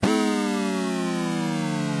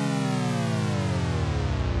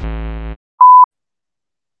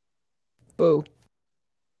Boo.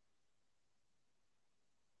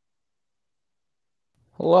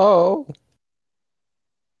 Hello?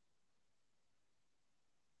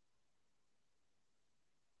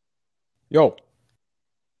 Yo.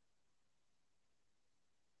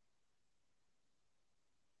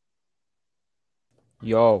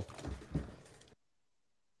 Yo.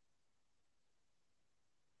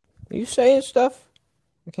 Are you saying stuff?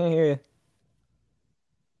 I can't hear you.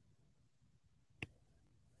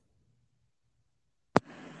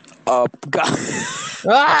 God.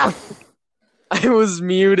 Ah! I was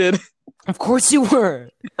muted. Of course you were.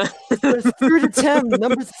 For the third attempt,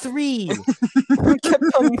 number 3. I kept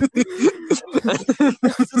on.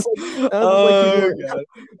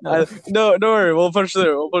 God. No, don't worry. We'll push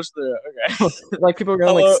through. Okay. Like people are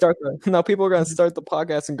gonna start people are gonna start the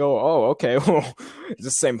podcast and go, oh, okay. It's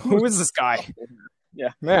the same. Who is this guy?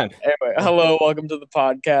 Yeah. Man. Anyway, hello, welcome to the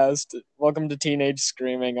podcast. Welcome to Teenage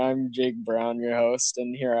Screaming. I'm Jake Brown, your host,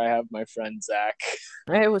 and here I have my friend Zach.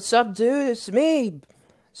 Hey, what's up, dude? It's me,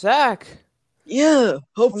 Zach. Yeah,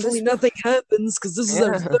 hopefully nothing happens because this is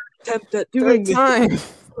our third attempt at doing this. Our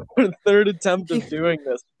third attempt of doing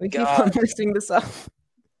this. We keep on messing this up.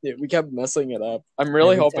 Yeah, we kept messing it up. I'm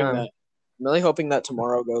really hoping that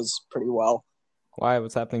tomorrow goes pretty well. Why?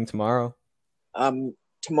 What's happening tomorrow?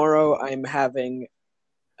 Tomorrow I'm having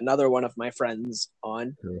another one of my friends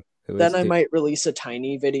on. Who then I might release a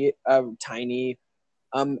tiny video,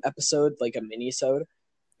 episode, like a mini-sode,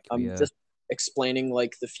 just explaining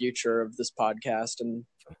like the future of this podcast and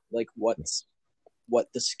like what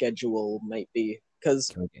the schedule might be.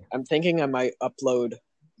 Because I'm thinking I might upload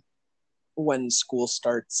when school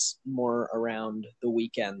starts more around the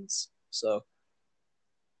weekends. So,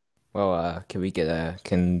 well,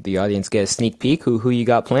 can the audience get a sneak peek? Who you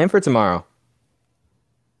got planned for tomorrow?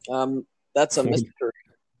 That's a mystery.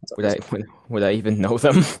 Would I even know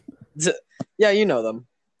them? Yeah, you know them.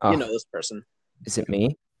 You know this person. Is it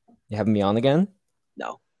me? You having me on again?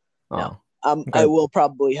 No. Oh. No. Okay. I will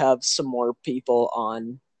probably have some more people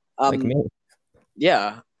on. Like me.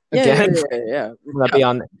 Yeah. Again? Yeah. I'm gonna be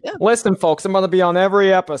on. Yeah. Listen, folks, I'm gonna be on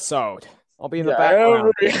every episode. I'll be in the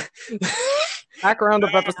background. Background of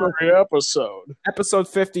episode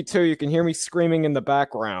 52. You can hear me screaming in the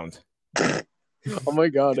background. Oh my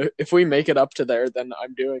god! If we make it up to there, then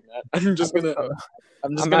I'm doing that. I'm just gonna.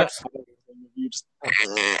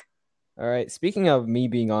 All right. Speaking of me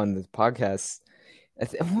being on the podcast,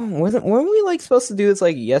 weren't we like supposed to do this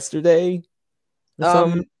like yesterday?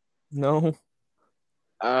 No. No.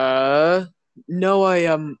 I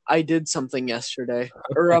did something yesterday.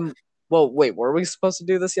 Or Well, wait. Were we supposed to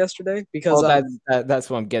do this yesterday? Because that's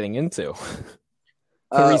what I'm getting into.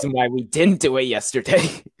 The reason why we didn't do it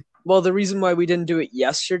yesterday. Well, the reason why we didn't do it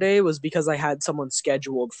yesterday was because I had someone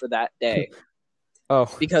scheduled for that day. Oh.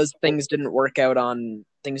 Because things didn't work out on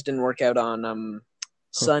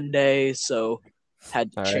Sunday, so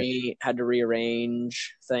had to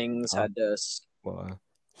rearrange things. Here's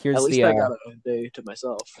I got a day to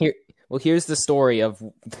myself. Here's the story of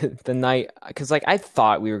the night, because like I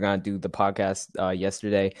thought we were gonna do the podcast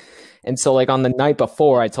yesterday, and so like on the night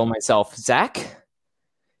before, I told myself, Zach,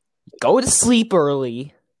 go to sleep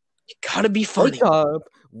early. You gotta be funny.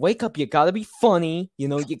 Wake up. You gotta be funny. You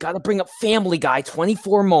know, you gotta bring up Family Guy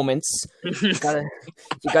 24 moments. You gotta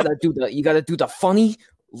do the funny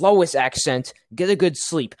Lois accent. Get a good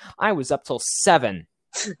sleep. I was up till 7.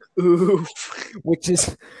 Ooh. Which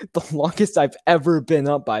is the longest I've ever been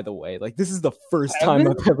up, by the way. Like, this is the first time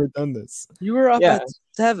I've ever done this. You were up at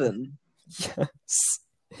 7? Yes.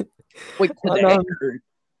 Wait, today?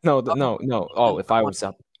 No. Oh, if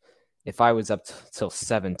I was up till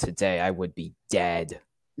 7 today, I would be dead.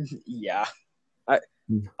 Yeah.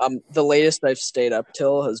 The latest I've stayed up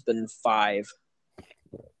till has been 5.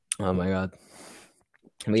 Oh my god.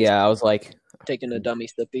 But yeah, I was like taking a dummy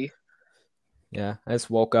sippy. Yeah, I just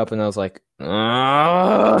woke up and I was like,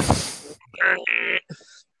 Ugh!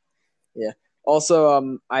 Yeah.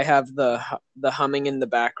 Also, I have the humming in the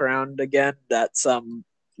background again. That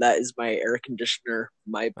is my air conditioner.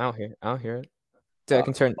 I'll hear it. Dude, I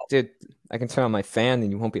can turn on my fan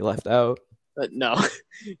and you won't be left out. No,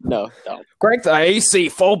 don't. Crank the AC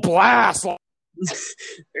full blast.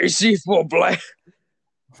 AC full blast.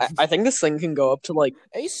 I think this thing can go up to like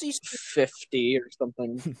AC 50 or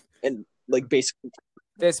something, and like basically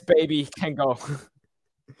this baby can go.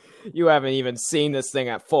 You haven't even seen this thing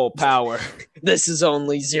at full power. This is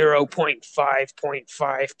only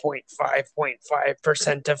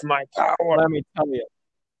 0.5% of my power. Let me tell you,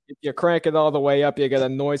 if you crank it all the way up, you get a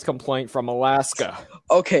noise complaint from Alaska.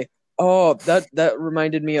 Okay. Oh, that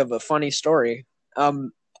reminded me of a funny story.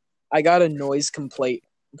 I got a noise complaint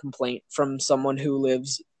complaint from someone who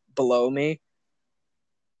lives below me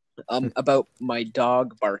about my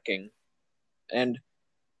dog barking. And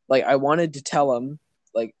like I wanted to tell him,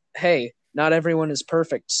 like, hey, not everyone is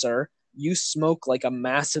perfect, sir. You smoke like a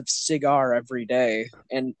massive cigar every day,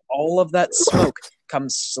 and all of that smoke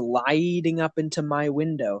comes sliding up into my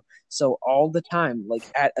window. So all the time, like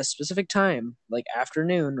at a specific time, like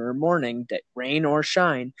afternoon or morning, rain or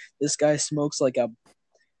shine, this guy smokes like a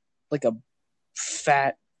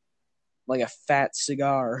fat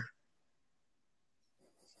cigar.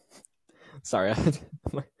 Sorry,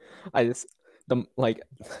 I just the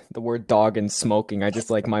word dog and smoking. I just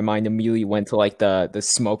like my mind immediately went to like the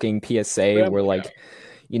smoking PSA where like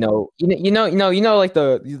you know like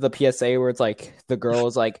the PSA where it's like the girl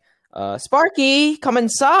is like Sparky, come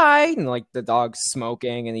inside, and like the dog's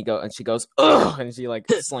smoking, and she goes ugh, and she like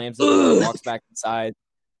slams the door and walks back inside.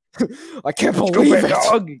 I can't believe it,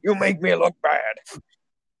 dog. You make me look bad.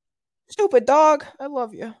 Stupid dog, I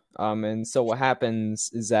love you. And so what happens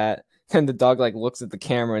is that and the dog like looks at the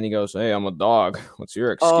camera and he goes, "Hey, I'm a dog. What's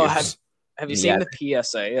your excuse?" Oh, have you seen the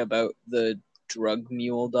PSA about the drug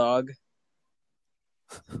mule dog?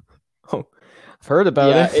 Oh, I've heard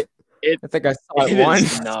about it. I think I saw it once.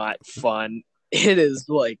 It's not fun. It is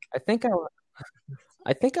like I think I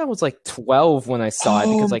was like 12 when I saw it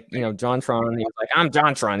because like JonTron. He was like, "I'm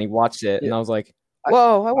JonTron." He watched it and I was like,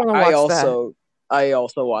 "Whoa, I want to watch that." I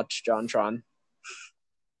also watched JonTron.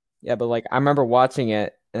 Yeah, but like I remember watching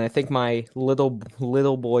it, and I think my little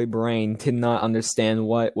boy brain did not understand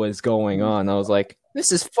what was going on. I was like,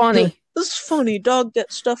 "This is funny. This is funny. Dog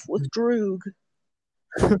that stuff with Droog."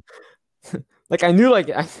 Like I knew,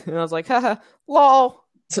 and I was like, "Haha, lol."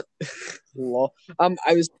 Lol.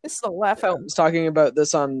 This is a laugh out. I was talking about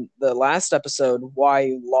this on the last episode.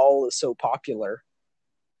 Why lol is so popular?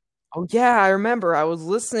 Oh yeah, I remember. I was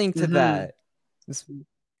listening to that.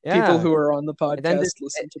 People who are on the podcast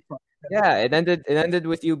listen to podcasts. Yeah, it ended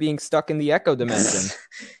with you being stuck in the echo dimension.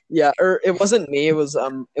 Yeah, or it wasn't me. It was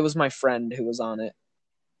my friend who was on it.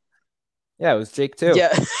 Yeah, it was Jake too.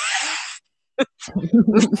 Yeah.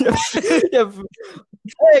 Yeah.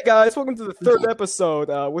 Hey guys, welcome to the third episode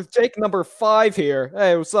with Jake number 5 here.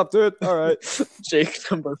 Hey, what's up, dude? All right, Jake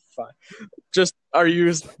number 5. Just are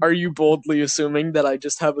you boldly assuming that I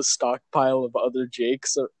just have a stockpile of other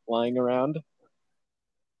Jakes lying around?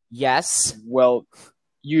 Yes. Well,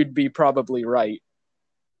 you'd be probably right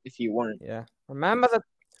if you weren't. Yeah. Remember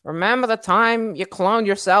the time you cloned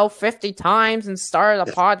yourself 50 times and started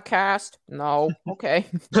a podcast? No. Okay.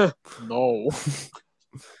 No.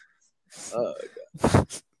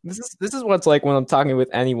 This is what it's like when I'm talking with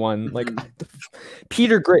anyone. Like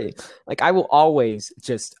Peter Griffin. Like I will always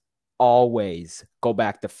go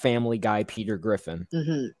back to Family Guy Peter Griffin.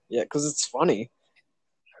 Mm-hmm. Yeah, because it's funny.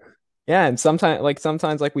 Yeah, and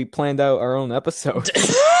sometimes we planned out our own episode.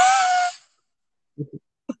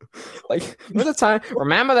 Like remember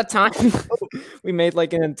the time we made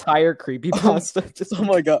like an entire creepypasta? Just oh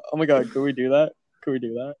my god, can we do that?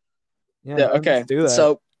 Yeah, okay. Do that.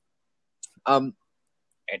 So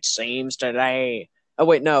it seems today. Oh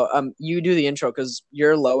wait, no. You do the intro because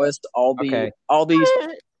you're lowest. I'll be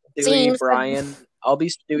Stewie, Brian. I'll be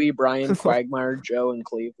Stewie, Brian, Quagmire, Joe, and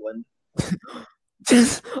Cleveland.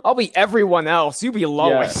 I'll be everyone else. You be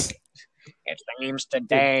Lois. Yeah. It seems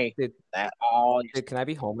today that all. Can I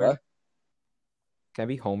be Homer? What? Can I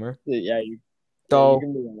be Homer? Yeah, you. You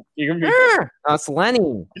can be. That's Lenny.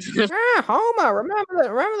 Homer.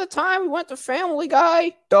 Remember the time we went to Family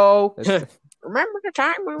Guy? Remember the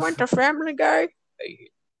time we went to Family Guy?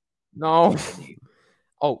 No.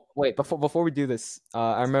 Oh wait, before we do this,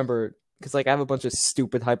 I remember. Because like I have a bunch of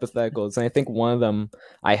stupid hypotheticals, and I think one of them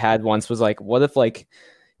I had once was like, what if like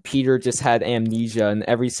Peter just had amnesia and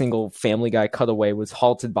every single Family Guy cutaway was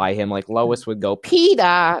halted by him? Like Lois would go,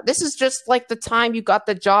 "Peter, this is just like the time you got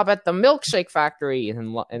the job at the milkshake factory,"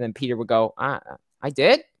 and then Peter would go, "I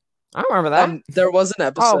did? I don't remember that." There was an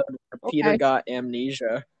episode where Peter got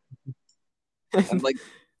amnesia, and like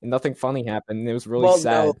nothing funny happened. It was really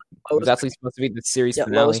sad. No, it was actually supposed to be the series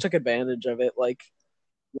finale. Lois took advantage of it, like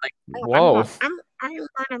whoa! I'm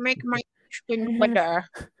gonna make my husband quicker.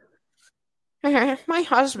 My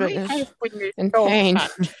husband is in pain.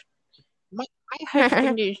 My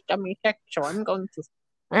husband is demisexual. I'm going to.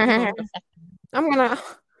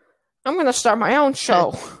 I'm gonna start my own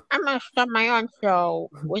show. I'm gonna start my own show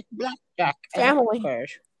with Blackjack Family.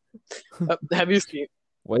 Have you seen?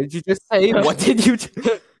 What did you just say? What did you?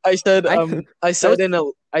 I said in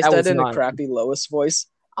a crappy Lois voice.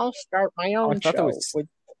 I'll start my own show with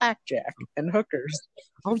Blackjack and hookers.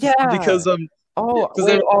 Oh yeah, because Oh, Because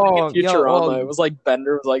wait, Futurama, it was like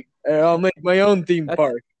Bender was like, hey, I'll make my own theme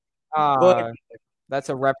park. That's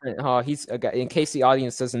a reference. Oh, he's in case the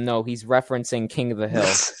audience doesn't know, he's referencing King of the Hill.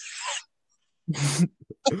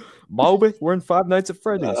 Bobby, we're in Five Nights at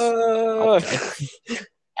Freddy's. Okay,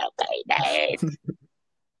 Dave.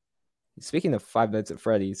 Speaking of Five Nights at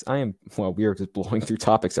Freddy's, we are just blowing through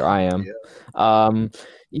topics, or I am. Yeah.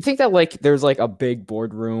 You think that like there's like a big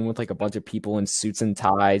boardroom with like a bunch of people in suits and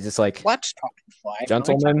ties, just like, let's talk Five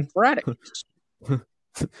gentlemen, Nights at Freddy's.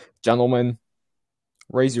 Gentlemen,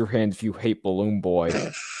 raise your hand if you hate Balloon Boy.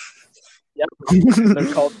 Yep,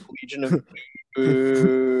 they're called Legion of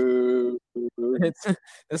Boo.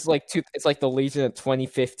 It's like the Legion of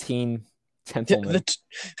 2015 gentlemen.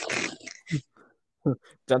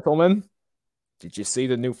 Gentlemen, did you see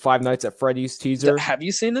the new Five Nights at Freddy's teaser? Have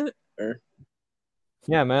you seen it?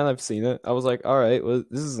 Yeah, man, I've seen it. I was like, all right, well,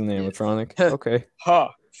 this is an animatronic. Okay.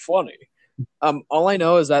 Funny. All I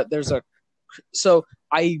know is that so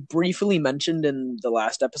I briefly mentioned in the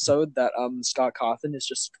last episode that Scott Cawthon is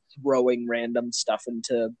just throwing random stuff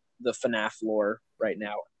into the FNAF lore right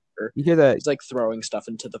now. You hear that? He's like throwing stuff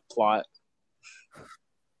into the plot.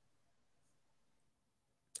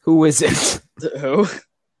 Who is it? Who?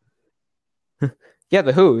 Yeah,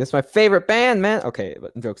 the Who. That's my favorite band, man. Okay,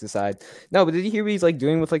 but jokes aside. No, but did you hear what he's like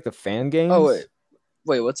doing with like the fan games? Oh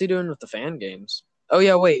wait, what's he doing with the fan games? Oh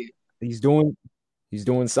yeah, wait. He's doing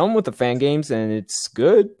some with the fan games, and it's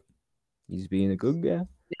good. He's being a good guy.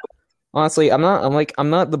 Honestly, I'm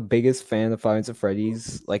not the biggest fan of Five Nights at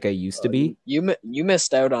Freddy's like I used to be. You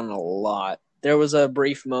missed out on a lot. There was a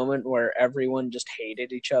brief moment where everyone just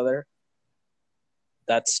hated each other.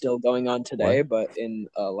 That's still going on today, but in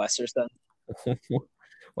a lesser sense.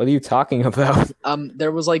 What are you talking about?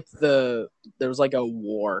 There was like a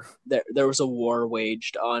war. There was a war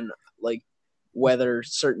waged on like whether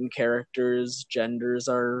certain characters' genders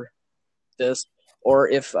are this, or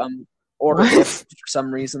if for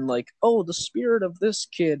some reason like, oh, the spirit of this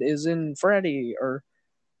kid is in Freddy, or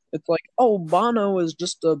it's like, oh, Bono is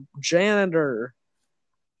just a janitor.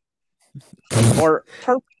 Or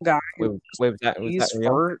purple guy. Wait, was that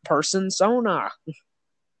real? Persona.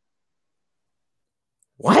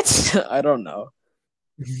 What? I don't know.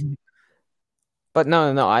 But no.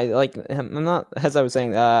 I'm not, as I was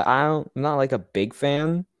saying. I'm not like a big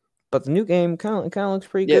fan. But the new game kind of looks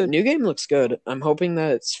pretty good. Yeah, new game looks good. I'm hoping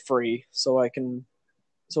that it's free, so I can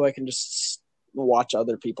just watch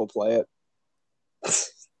other people play it.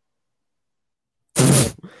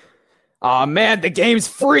 Oh man, the game's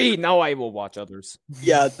free. Now I will watch others.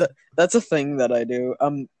 Yeah, that's a thing that I do.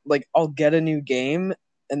 Like I'll get a new game,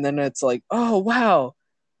 and then it's like, oh wow,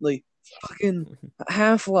 like fucking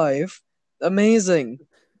Half-Life, amazing.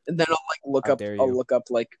 And then I'll look up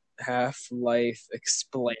like Half-Life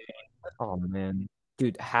explained. Oh man,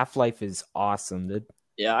 dude, Half-Life is awesome, dude.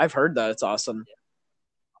 Yeah, I've heard that it's awesome.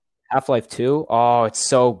 Half-Life 2? Oh, it's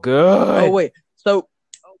so good. Oh wait, so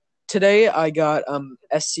today I got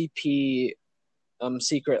SCP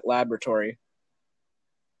Secret Laboratory.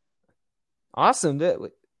 Awesome.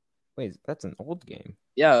 Wait, that's an old game.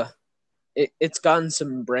 Yeah. It's gotten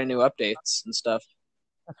some brand new updates and stuff.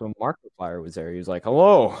 That's when Markiplier was there. He was like,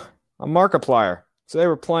 hello, I'm Markiplier. So they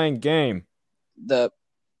were playing game.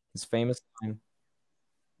 His famous line.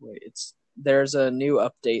 Wait, there's a new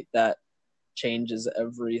update that changes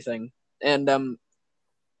everything. And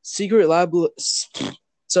Secret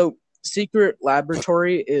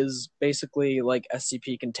Laboratory is basically like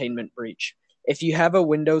SCP Containment Breach. If you have a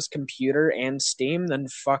Windows computer and Steam, then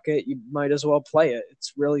fuck it, you might as well play it.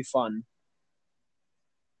 It's really fun.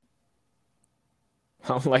 I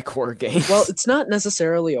don't like horror games. Well, it's not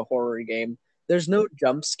necessarily a horror game. There's no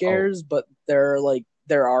jump scares, but there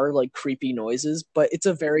are creepy noises, but it's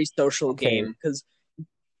a very social game because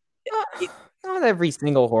not every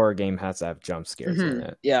single horror game has to have jump scares in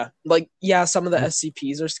it. Yeah, some of the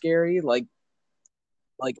SCPs are scary, like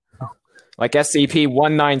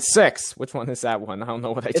SCP-196. Which one is that one? I don't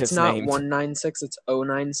know what I just named. It's not 196, it's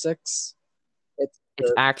 096. It's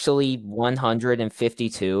actually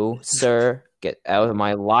 152, sir. Get out of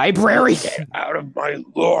my library! Get out of my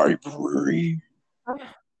library!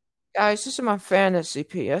 Guys, this is my fan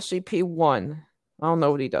SCP. SCP-1. I don't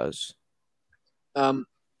know what he does.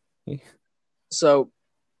 So,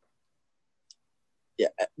 yeah,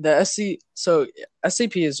 SCP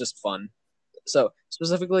is just fun. So,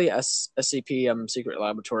 specifically SCP Secret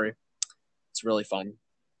Laboratory, it's really fun.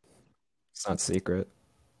 It's not secret.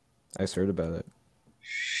 I just heard about it.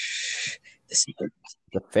 The secret.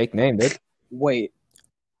 The fake name, dude. Wait.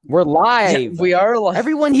 We're live! Yeah, we are live.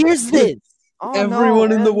 Everyone hears this!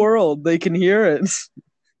 Everyone in the world, they can hear it.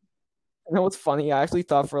 You know what's funny? I actually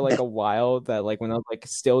thought for like a while that like when I was like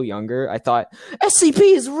still younger, I thought SCP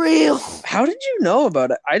is real. How did you know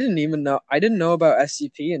about it? I didn't even know. I didn't know about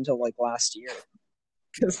SCP until like last year.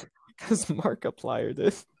 Because Markiplier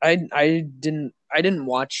did. I didn't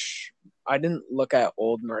watch. I didn't look at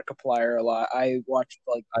old Markiplier a lot. I watched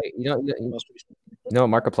like most recent. You know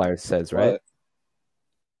what Markiplier says, right? What?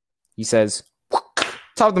 He says,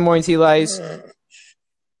 "Top of the morning, tea lies."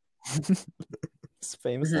 It's a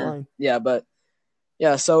famous line. Yeah, but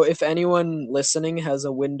yeah. So if anyone listening has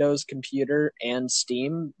a Windows computer and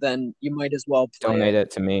Steam, then you might as well play donate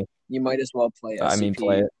it to me. You might as well play SCP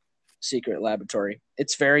play it. Secret Laboratory.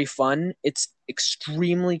 It's very fun. It's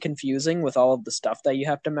extremely confusing with all of the stuff that you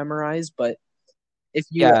have to memorize, but if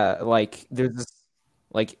you like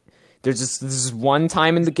there's this one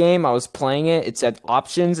time in the game I was playing it, it said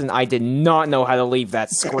options and I did not know how to leave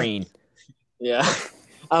that screen. Yeah.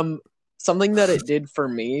 Something that it did for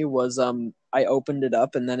me was I opened it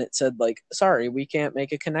up and then it said like, sorry, we can't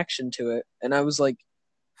make a connection to it. And I was like,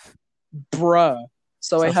 bruh.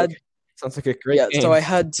 So sounds like a great game. So I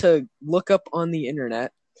had to look up on the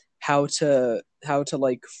internet how to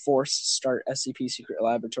like force start SCP Secret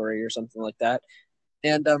Laboratory or something like that.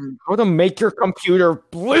 And how to make your computer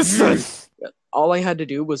listen. All I had to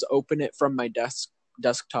do was open it from my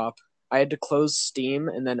desktop. I had to close Steam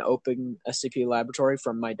and then open SCP Laboratory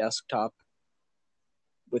from my desktop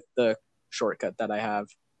with the shortcut that I have.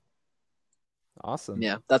 Awesome.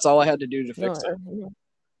 Yeah, that's all I had to do to fix it.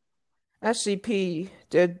 SCP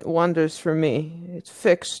did wonders for me. It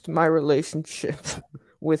fixed my relationship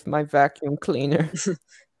with my vacuum cleaner.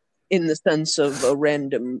 In the sense of a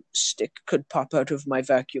random stick could pop out of my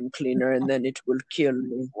vacuum cleaner and then it will kill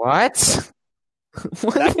me. What?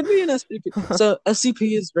 That could be an SCP. So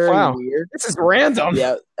SCP is very weird. This is random.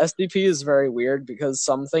 Yeah, SCP is very weird because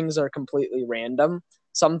some things are completely random.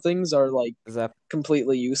 Some things are like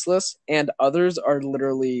completely useless, and others are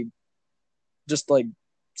literally just like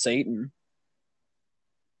Satan.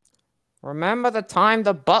 Remember the time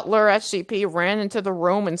the butler SCP ran into the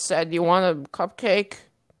room and said, "You want a cupcake?"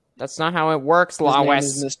 That's not how it works, Lawes.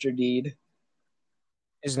 His name is Mr. Deed.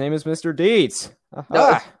 His name is Mr. Deeds.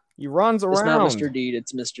 No, he runs around. It's not Mr. Deed,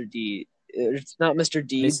 it's Mr. Deed. It's not Mr.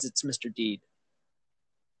 Deeds, it's Mr. Deed.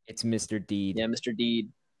 It's Mr. Deed. Yeah, Mr.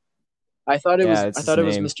 Deed. I thought it was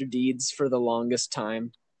Mr. Deeds for the longest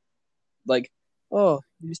time. Like, and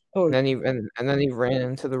then he ran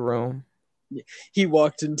into the room. He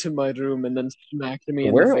walked into my room and then smacked me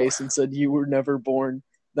in the face and said, "You were never born."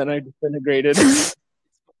 Then I disintegrated.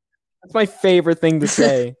 That's my favorite thing to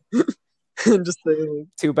say. Just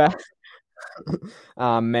saying. Too bad.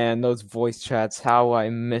 Oh man, those voice chats, how I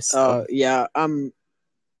miss them. Yeah, I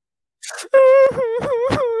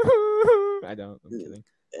don't. I'm kidding.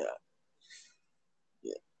 Yeah.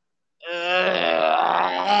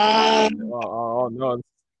 Oh no,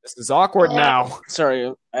 this is awkward now.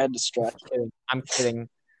 Sorry, I had to stretch. I'm kidding.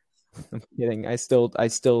 I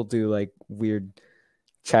still do like weird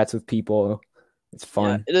chats with people. It's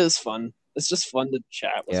fun. Yeah, it is fun. It's just fun to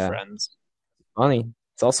chat with friends. Funny.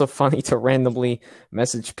 It's also funny to randomly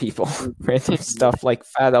message people random stuff like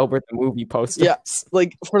Fat Albert the movie posters. Yeah,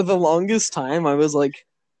 like for the longest time, I was like,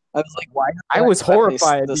 why? I was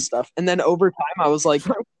horrified this stuff, and then over time, I was like,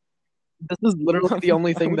 this is literally the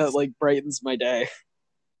only thing that like brightens my day.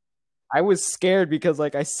 I was scared because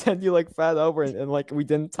like I sent you like Fat Albert and like we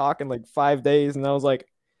didn't talk in like 5 days, and I was like,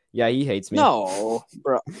 yeah, he hates me. No,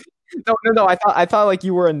 bro. No. I thought like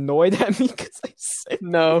you were annoyed at me because I said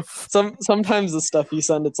no. Sometimes the stuff you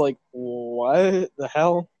send, it's like, what the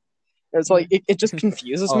hell? It's like it just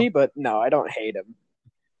confuses me. But no, I don't hate him.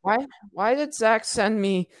 Why did Zach send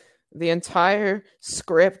me the entire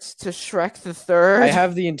script to Shrek the Third? I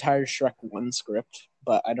have the entire Shrek 1 script,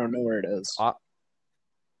 but I don't know where it is.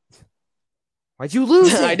 Why'd you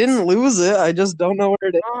lose it? I didn't lose it. I just don't know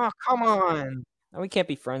where it is. Oh, come on. Now we can't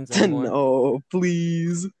be friends anymore. No,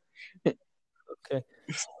 please. Okay.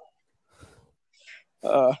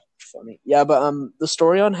 Funny. Yeah, but the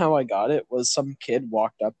story on how I got it was some kid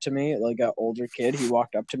walked up to me, like an older kid. He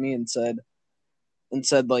walked up to me and said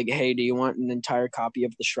like, "Hey, do you want an entire copy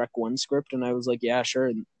of the Shrek 1 script?" And I was like, "Yeah, sure."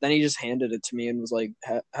 And then he just handed it to me and was like,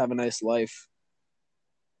 "Have a nice life."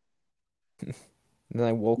 And then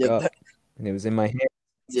I woke up and it was in my hand.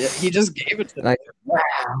 Yeah, he just gave it to me.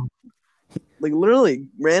 Wow. Like literally,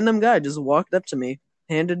 random guy just walked up to me,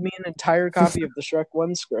 handed me an entire copy of the Shrek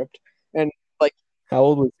 1 script, and like, how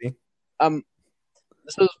old was he?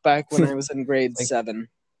 This was back when I was in grade 7,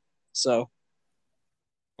 so.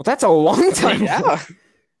 Well, that's a long time. Yeah.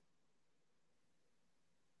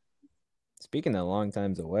 Speaking of long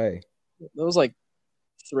times away, that was like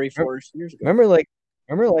 3-4 years ago. Remember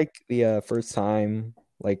the first time,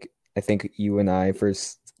 like I think you and I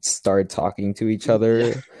first started talking to each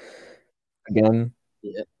other again.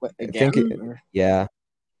 Yeah. What, I again? think yeah.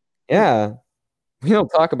 We don't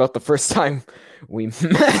talk about the first time we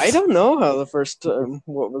met. I don't know how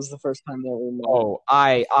what was the first time that we met. Oh,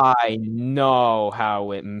 I know how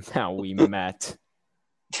we met.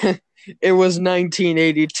 It was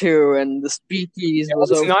 1982, and the Speakeasy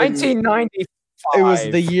was open. 1995. It was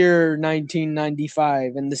the year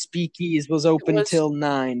 1995, and the Speakeasy was open till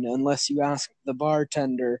 9, unless you ask the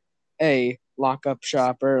bartender, "Hey, lock up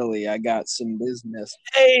shop early. I got some business."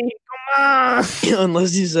 Hey, come on!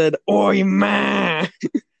 Unless you said, "Oi, man!"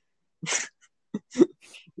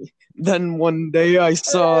 Then one day I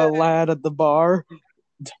saw a lad at the bar,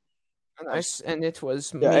 and it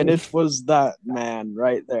was me. yeah, and it was that man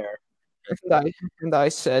right there. And I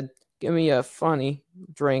said, "Give me a funny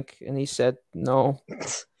drink," and he said, "No."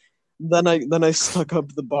 Then I stuck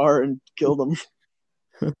up the bar and killed him.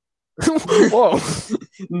 Whoa!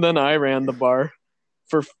 And then I ran the bar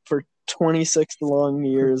for 26 long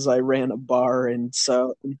years. I ran a bar in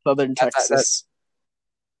southern Texas.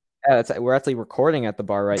 Yeah, we're actually recording at the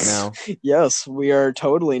bar right now. Yes, we are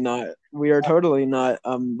totally not. We are totally not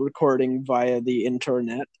recording via the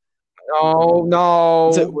internet.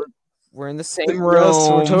 No. We're in the same room. Yes,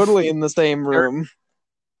 we're totally in the same room.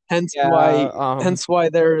 Hence why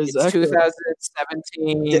there is it's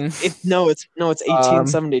 2017. It's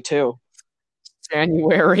 1872.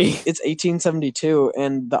 January. It's 1872,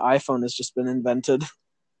 and the iPhone has just been invented.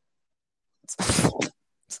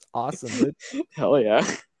 It's awesome, dude. Hell yeah.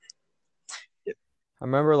 I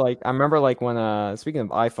remember when speaking of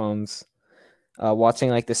iPhones, watching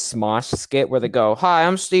like this Smosh skit where they go, "Hi,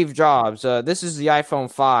 I'm Steve Jobs. This is the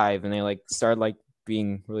iPhone 5," and they like started like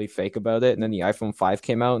being really fake about it, and then the iPhone 5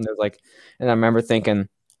 came out, and there's like, and I remember thinking,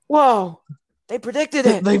 "Whoa, they predicted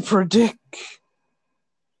it. They predict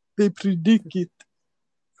it."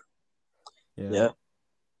 Yeah.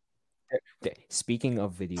 Speaking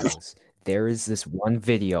of videos, there is this one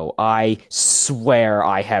video. I swear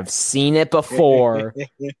I have seen it before.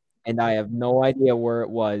 And I have no idea where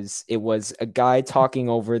it was. It was a guy talking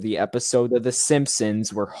over the episode of The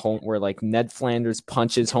Simpsons where like Ned Flanders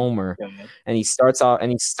punches Homer, and he starts off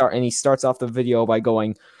the video by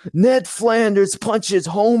going, "Ned Flanders punches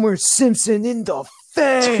Homer Simpson in the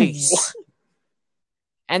face,"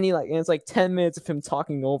 and it's like 10 minutes of him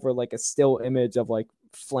talking over like a still image of like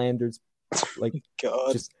Flanders, like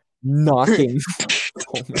just knocking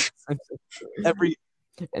Homer Simpson.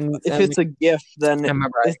 And if it's a GIF, then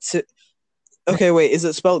it's okay. Wait, is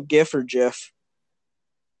it spelled GIF or GIF?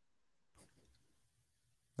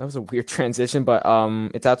 That was a weird transition, but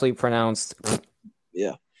it's actually pronounced.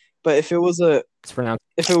 Yeah, but if it was out,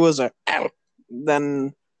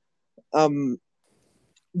 then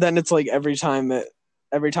it's like every time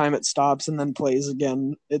it stops and then plays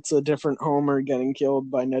again, it's a different Homer getting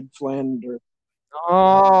killed by Ned Flanders.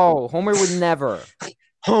 Oh, Homer would never.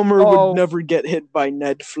 Homer would never get hit by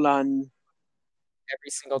Ned Flanders.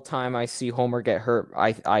 Every single time I see Homer get hurt,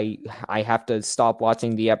 I have to stop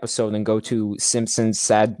watching the episode and go to Simpsons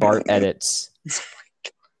Sad Bart edits.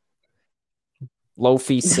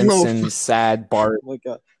 Lofi Simpsons Sad Bart. Oh my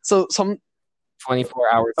god! So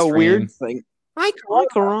 24 hours. A weird thing. Hi,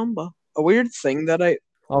 caramba. A weird thing that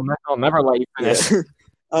I'll never let you finish.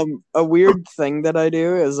 A weird thing that I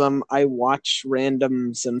do is I watch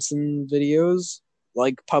random Simpson videos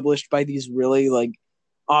like published by these really like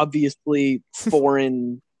obviously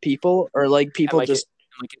foreign people, or like people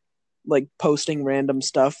like posting random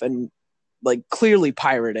stuff and like clearly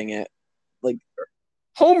pirating it. Like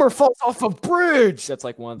Homer falls off a bridge. That's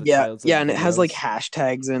like one of the titles. Yeah, and it has like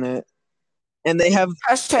hashtags in it. And they have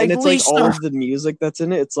hashtag and it's Lisa. Like all of the music that's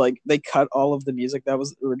in it. It's like they cut all of the music that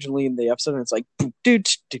was originally in the episode, and it's like and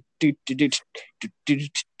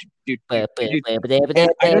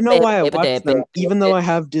I don't know why I watched them, even though I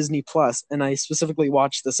have Disney Plus, and I specifically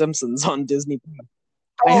watch The Simpsons on Disney Plus.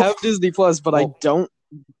 I have Disney Plus, but I don't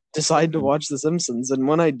decide to watch The Simpsons. And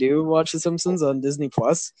when I do watch The Simpsons on Disney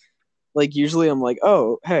Plus, like usually I'm like,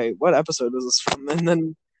 oh, hey, what episode is this from? And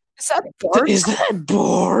then is that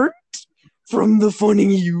Bart from the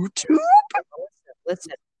funny YouTube?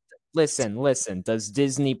 Listen. Does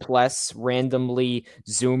Disney Plus randomly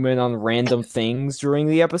zoom in on random things during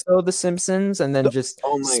the episode of The Simpsons and then just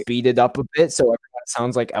speed it up a bit so everyone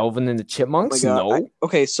sounds like Alvin and the Chipmunks? No.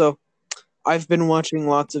 Okay, so I've been watching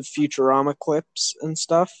lots of Futurama clips and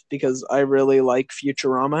stuff because I really like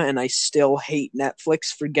Futurama, and I still hate Netflix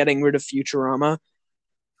for getting rid of Futurama.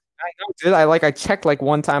 I know, dude. I checked like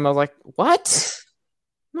one time. I was like, what?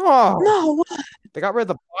 No, what? They got rid of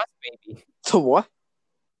the Boss Baby. To what?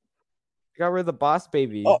 They got rid of the Boss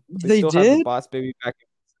Baby. Oh, they still have the did? Boss Baby back.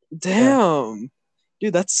 Damn.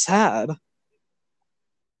 Dude, that's sad. A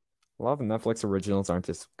lot of Netflix originals aren't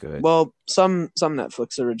this good. Well, some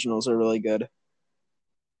Netflix originals are really good.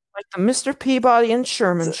 Like the Mr. Peabody and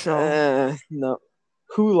Sherman show. No.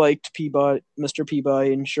 Who liked Mr.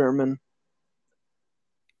 Peabody and Sherman?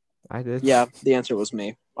 I did. Yeah, the answer was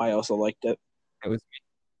me. I also liked it. It was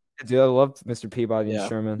me. Dude, I loved Mr. Peabody and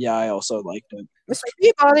Sherman. Yeah, I also liked it. Mr.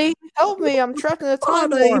 Peabody, help me! I'm trapped in a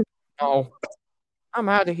time warp. No, I'm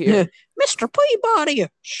out of here. Mr. Peabody!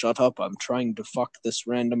 Shut up! I'm trying to fuck this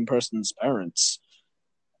random person's parents.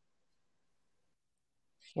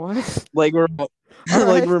 What? Like,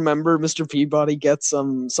 remember Mr. Peabody gets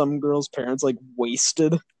some girl's parents like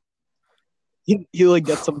wasted. He like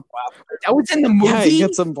gets some blasted. That was in the movie. Yeah, he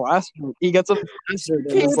gets some blasted. He gets some blasted.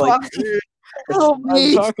 And it's like,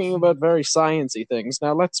 I'm talking about very sciencey things.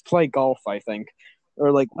 Now let's play golf. I think,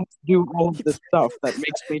 or like let's do all of this stuff that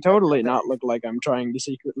makes me totally not look like I'm trying to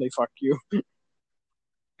secretly fuck you.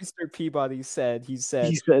 Mr. Peabody said, he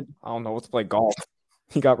said, I don't know, let's play golf.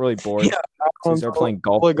 He got really bored. Yeah, so he started playing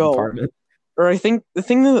golf in the apartment. Or I think the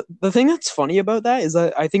thing that's funny about that is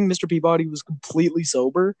that I think Mr. Peabody was completely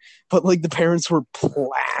sober, but like the parents were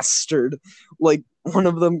plastered. Like one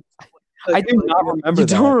of them. I do not remember. You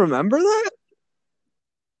don't remember that?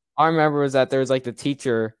 All I remember was that there was like the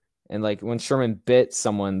teacher, and like when Sherman bit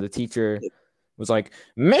someone, the teacher was like,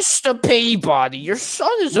 "Mr. Peabody, your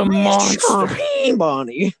son is a monster." Mr.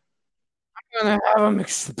 Peabody, I'm gonna have him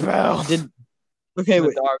expelled. Okay,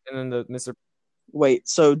 wait. And then the Mr. Wait,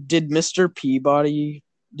 so did Mr. Peabody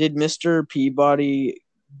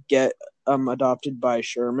get adopted by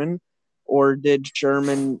Sherman, or did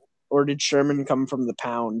Sherman come from the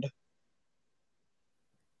pound?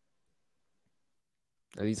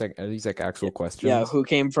 Are these like actual questions? Yeah, who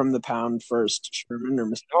came from the pound first, Sherman or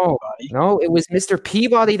Mr. Peabody? No, it was Mr.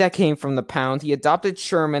 Peabody that came from the pound. He adopted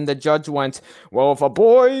Sherman. The judge went, "Well, if a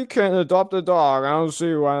boy can adopt a dog, I don't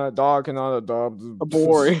see why a dog cannot adopt a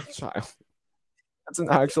boy." Child. That's an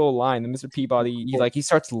actual line. And Mr. Peabody, he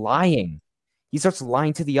starts lying. He starts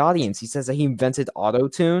lying to the audience. He says that he invented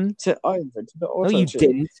auto-tune. I invented the auto-tune. No, you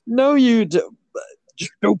didn't. No, you didn't.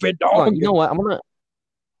 Stupid dog. On, you know what?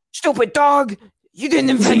 Stupid dog. You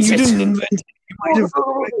didn't invent it. You didn't invent it. You might have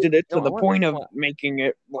corrected it to the point of making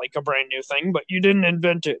it like a brand new thing, but you didn't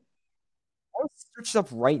invent it. I'll search it up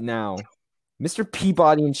right now. Mr.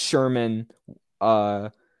 Peabody and Sherman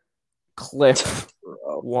clip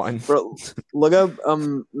 1. Bro, look up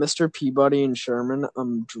Mr. Peabody and Sherman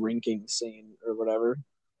drinking scene or whatever.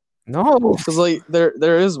 No. Because like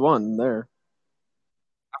there is one there.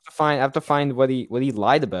 I have to find what he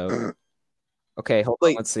lied about. Okay, hold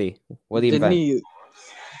on. Let's see. What did he invent?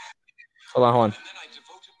 Hold on. And then I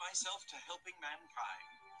devoted myself to helping mankind.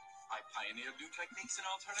 I pioneered new techniques in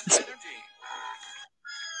alternative energy.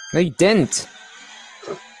 No, you didn't.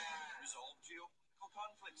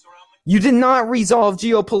 You did not resolve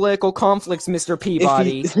geopolitical conflicts, Mr.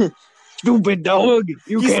 Peabody. Stupid dog!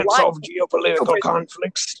 You can't solve geopolitical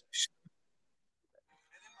conflicts.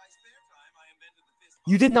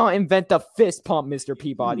 You did not invent the fist pump, Mr.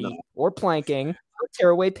 Peabody, or planking, or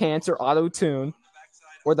tearaway pants, or auto-tune,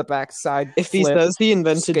 or the backside. If he says he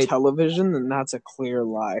invented television, then that's a clear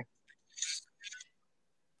lie.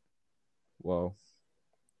 Whoa.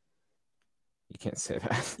 You can't say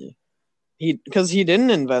that. Because he didn't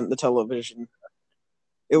invent the television.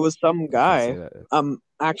 It was some guy.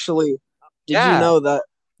 Actually, did you know that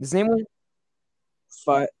his name was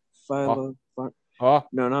Philo? Oh.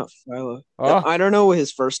 No, not Philo. Oh. I don't know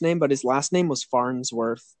his first name, but his last name was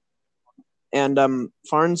Farnsworth. And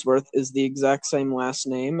Farnsworth is the exact same last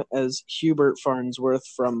name as Hubert Farnsworth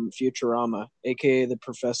from Futurama, aka the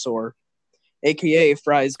Professor, aka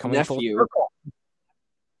Fry's nephew.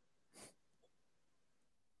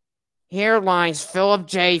 Here lies Philip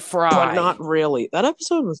J. Fry. But not really. That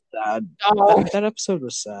episode was sad. Oh. That episode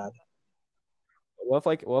was sad. What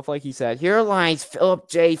if he said, "Here lies Philip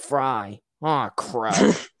J. Fry." Oh,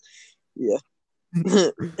 crap. Yeah.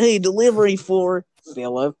 Hey, delivery for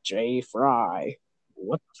Philip J. Fry.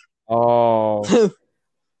 What? Oh.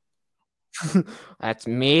 That's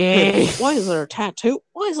me. Why is there a tattoo?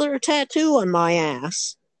 Why is there a tattoo on my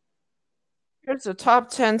ass? Here's the top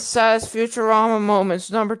 10 saddest Futurama moments.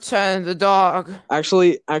 Number 10, the dog.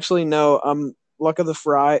 Actually, no. Luck of the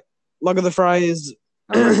Fry. Luck of the Fry is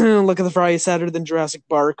Luck of the Fry is sadder than Jurassic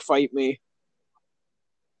Park. Fight me.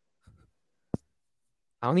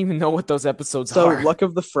 I don't even know what those episodes are. So Luck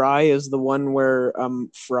of the Fry is the one where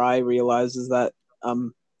Fry realizes that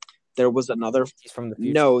there was another. He's from the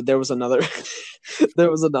future. No, there was another. There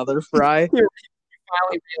was another Fry. He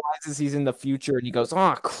finally realizes he's in the future, and he goes,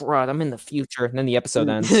 "Oh crud, I'm in the future." And then the episode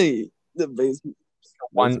ends. The basement. It's a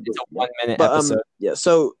 1 minute But, episode. yeah,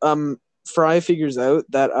 so Fry figures out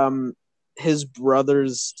that his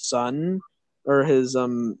brother's son or his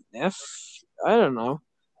I don't know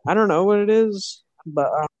what it is,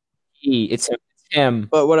 but It's him.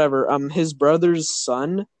 but whatever. His brother's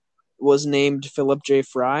son was named Philip J.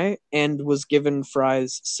 Fry and was given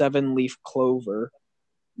Fry's 7-leaf clover,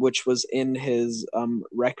 which was in his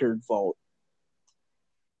record vault.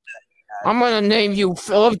 I'm gonna name you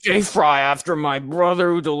Philip J. Fry after my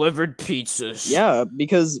brother who delivered pizzas. Yeah,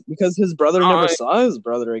 because his brother never saw his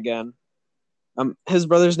brother again. His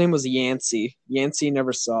brother's name was Yancey. Yancey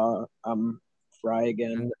never saw Fry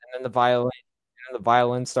again. And then the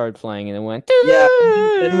violin started playing, and it went. Yeah.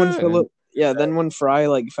 Then when Fry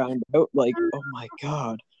like found out, like, oh my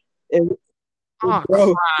god, it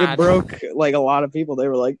broke like a lot of people. They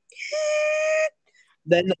were like,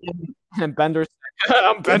 then And Bender.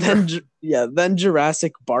 Then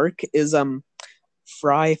Jurassic Bark is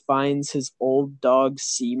Fry finds his old dog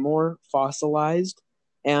Seymour fossilized,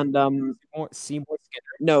 and Seymour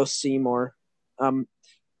Skinner. No, Seymour.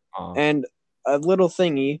 And a little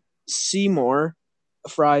thingy, Seymour,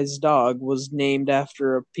 Fry's dog, was named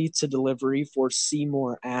after a pizza delivery for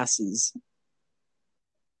Seymour asses.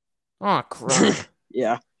 Oh crap.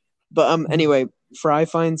 Yeah. But anyway, Fry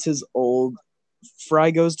goes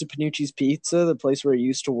to Panucci's Pizza, the place where he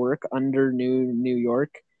used to work under New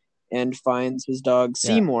York, and finds his dog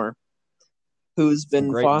Seymour, who's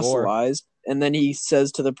been fossilized. And then he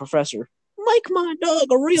says to the professor, "Make my dog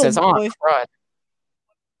a real boy." Oh crud.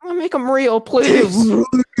 I'll make him real, please.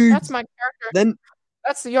 That's my character.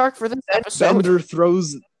 That's the arc for this episode. Bender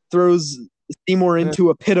throws Seymour into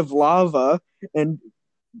a pit of lava, and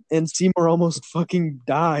Seymour almost fucking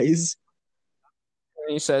dies. And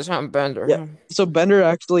he says, "I'm Bender." Yeah. So Bender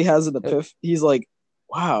actually has an epiphany. He's like,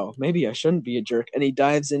 "Wow, maybe I shouldn't be a jerk." And he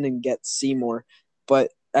dives in and gets Seymour.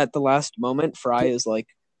 But at the last moment, Fry is like,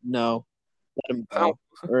 "No, let him go."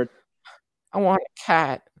 I want a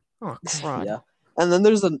cat. Oh crud. Yeah. And then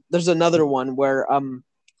there's another one where There's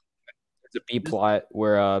a B plot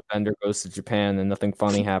where Bender goes to Japan and nothing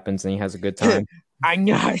funny happens and he has a good time. I can't.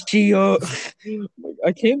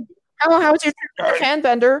 How was your trip to Japan,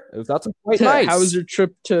 Bender? That's quite nice. How was your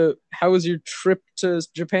trip to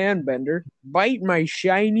Japan, Bender? Bite my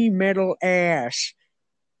shiny metal ass.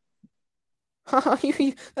 That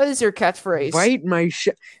is your catchphrase. Bite my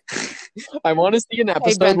I want to see an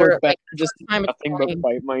episode where Bender just nothing but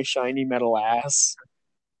bite my shiny metal ass.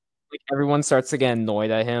 Like everyone starts to get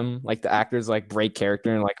annoyed at him. Like the actors like break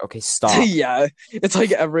character and like, okay, stop. Yeah, it's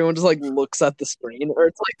like everyone just like looks at the screen, or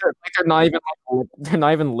it's like they're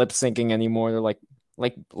not even lip syncing anymore. They're like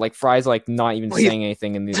Fry's like not even saying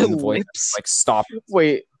anything in the voice. Like stop.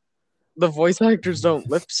 Wait, the voice actors don't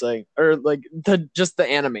lip sync, or like just the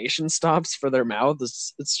animation stops for their mouth.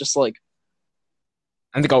 It's just like.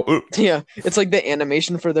 And they go, "Ooh." Yeah, it's like the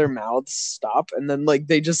animation for their mouths stop, and then like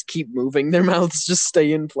they just keep moving. Their mouths just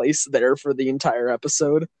stay in place there for the entire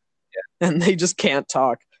episode, and they just can't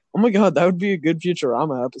talk. Oh my god, that would be a good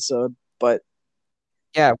Futurama episode. But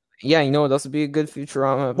yeah, you know what else would be a good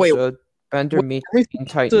Futurama episode? Bender meets Teen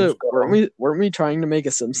Titans. Weren't we trying to make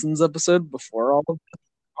a Simpsons episode before all of this?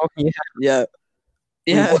 Oh yeah,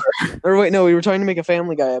 yeah. Or wait, no, we were trying to make a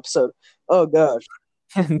Family Guy episode. Oh gosh.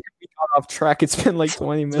 And we got off track. It's been like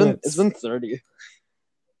 20 minutes. It's been 30.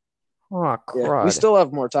 Oh, crud. Yeah, we still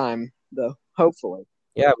have more time, though. Hopefully.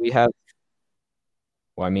 Yeah, we have.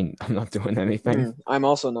 Well, I mean, I'm not doing anything. I'm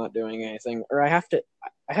also not doing anything, or I have to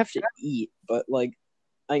eat, but like,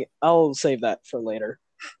 I'll save that for later.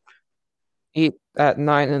 Eat at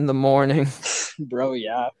 9 a.m, bro.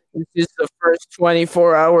 Yeah, this is the first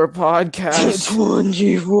 24-hour podcast.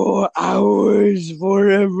 24 hours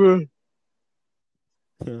forever.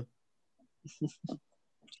 All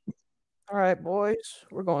right, boys,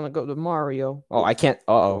 we're going to go to Mario. Oh, I can't.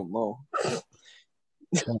 No.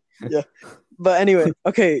 Yeah, but anyway,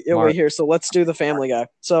 okay. Yeah, wait here. So let's do the Family Guy.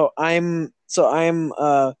 So I'm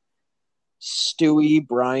Stewie,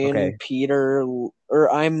 Brian, Peter,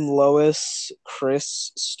 or I'm Lois,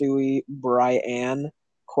 Chris, Stewie, Brian,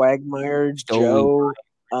 Quagmire, Joe.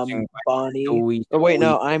 Bonnie. Or wait,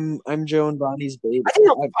 no, I'm Joe and Bonnie's baby.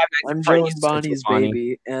 I'm Joe and Bonnie's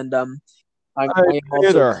baby, and I am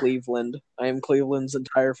also Cleveland. I am Cleveland's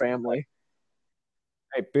entire family.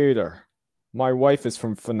 Hey, Peter, my wife is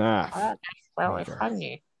from FNAF. That's really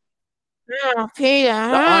funny. Oh, Peter.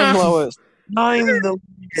 I'm Lois. I'm the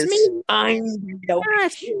Lois. I'm the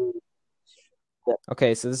Lois.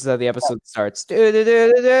 Okay, so this is how the episode starts. Wait,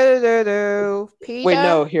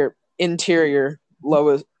 no, here. Interior.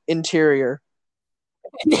 Lois. Interior.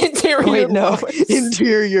 Interior. Wait, no. Lois.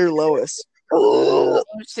 Interior Lois. Oh,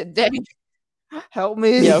 shit, Daddy. Help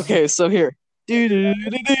me. Yeah, okay, so here. Interior.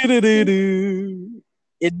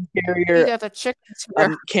 Yeah, the chicken's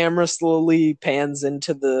here. Camera slowly pans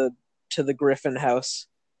into the Griffin house.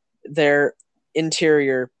 Their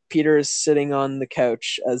interior. Peter is sitting on the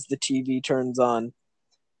couch as the TV turns on.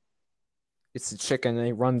 It's the chicken, and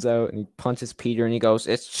he runs out and he punches Peter, and he goes,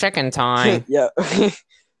 "It's chicken time." Yeah.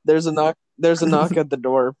 There's a knock at the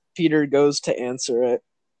door. Peter goes to answer it.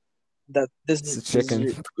 This is the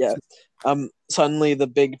chicken. Yeah. Suddenly the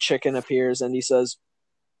big chicken appears and he says,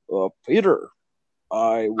 Peter,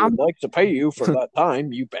 I would like to pay you for that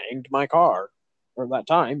time you banged my car. Or that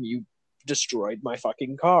time you destroyed my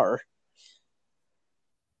fucking car.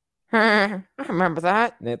 I remember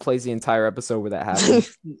that. And it plays the entire episode where that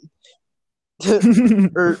happens.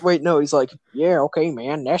 Or wait, no, he's like, yeah, okay,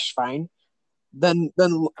 man, that's fine. Then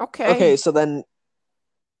okay, so then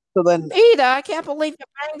Peter, I can't believe you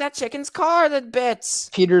banged that chicken's car to bits.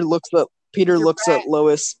 Peter looks at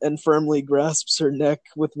Lois and firmly grasps her neck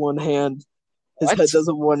with one hand. His head does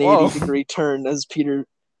a 180-degree turn as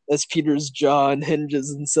Peter's jaw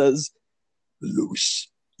unhinges and says, Lois,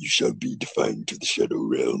 you shall be defined to the shadow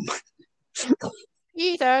realm.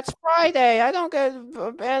 Peter, it's Friday. I don't get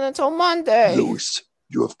banned until Monday. Lois,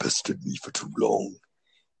 you have pestered me for too long.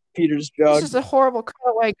 Peter's jaw. This is a horrible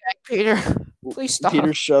cutaway gag, Peter. Please stop.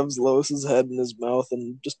 Peter shoves Lois's head in his mouth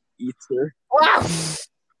and just eats her. Wow.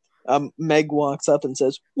 Meg walks up and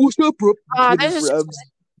says, "What's up, bro?"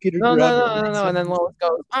 Peter no. And then Lois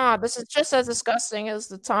goes, this is just as disgusting as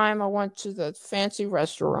the time I went to the fancy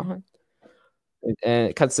restaurant. And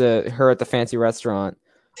it cuts to her at the fancy restaurant.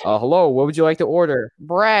 Hello, what would you like to order?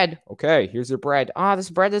 Bread. Okay, here's your bread. This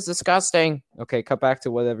bread is disgusting. Okay, cut back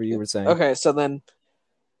to whatever you were saying. Okay, so then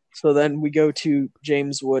we go to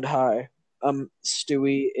James Wood High.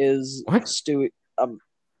 Stewie is what? Stewie.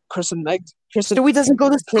 Chris and Meg. Stewie doesn't go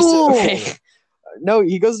to school. Okay. No,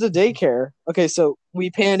 he goes to daycare. Okay, so we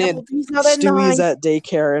pan in. Stewie's at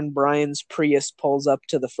daycare, and Brian's Prius pulls up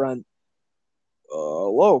to the front.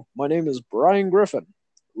 Hello, my name is Brian Griffin,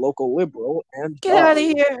 local liberal, and get out of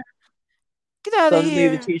here. Get out of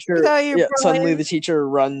here. Suddenly the teacher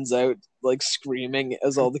runs out, like screaming,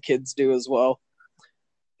 as all the kids do as well.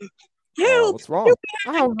 Help! What's wrong?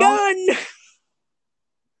 Gun!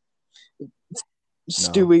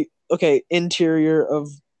 Stewie. Okay, interior of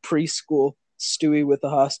preschool. Stewie with a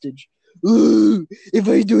hostage. Ooh, if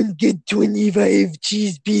I don't get 25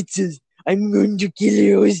 cheese pizzas, I'm going to kill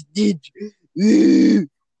your hostage. Ooh.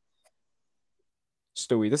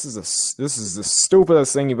 Stewie, this is the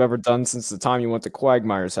stupidest thing you've ever done since the time you went to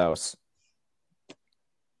Quagmire's house.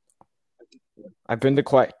 I've been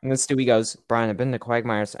to and then Stewie goes, Brian, I've been to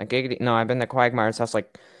Quagmire's. I've been to Quagmire's house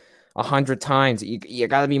like 100 times. You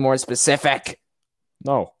gotta be more specific.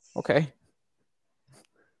 No, okay.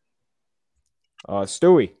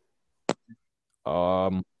 Stewie. You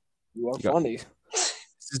are funny.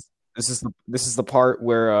 This is the part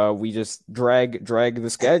where we just drag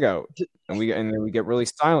this gag out, and then we get really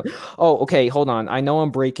silent. Oh, okay, hold on. I know I'm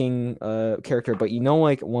breaking character, but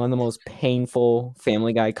like one of the most painful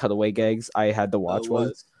Family Guy cutaway gags I had to watch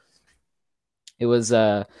was Lois's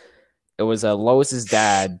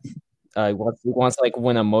dad. He wants to like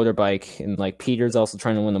win a motorbike, and like Peter's also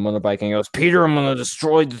trying to win the motorbike, and he goes, Peter, I'm gonna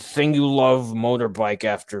destroy the thing you love, motorbike,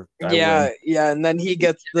 after I win. And then he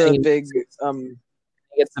gets the big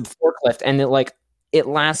he gets the forklift, and it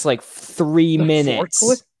lasts like 3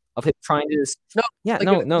 minutes of him trying to he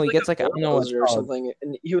gets like I don't know or something,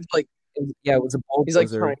 and he was like, it was a bulldozer.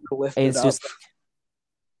 He's like trying to lift it up. Just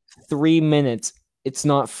 3 minutes. It's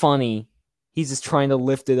not funny. He's just trying to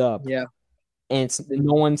lift it up. Yeah. And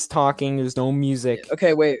no one's talking. There's no music.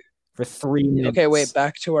 Okay, wait. For 3 minutes. Okay, wait.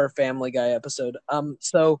 Back to our Family Guy episode.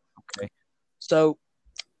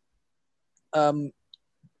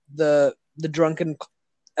 The drunken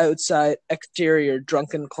outside exterior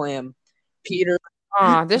drunken clam. Peter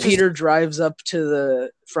drives up to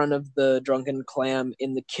the front of the drunken clam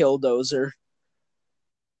in the killdozer,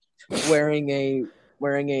 wearing a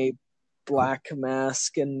black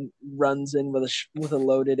mask, and runs in with a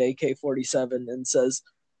loaded AK-47 and says,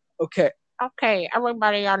 Okay,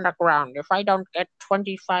 everybody on the ground. If I don't get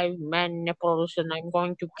 25 man nipples, then I'm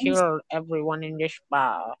going to kill everyone in this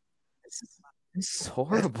bar. This is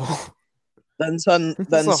horrible. Then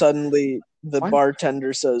suddenly the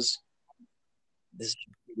bartender says,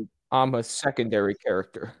 I'm a secondary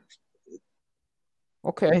character.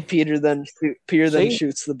 Okay. Peter then See?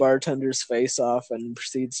 shoots the bartender's face off and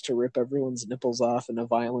proceeds to rip everyone's nipples off in a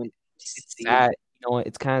violent It's scene. sad. You know,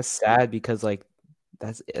 it's kind of sad because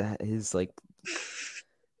that is like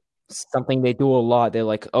something they do a lot. They're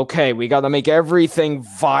like, okay, we got to make everything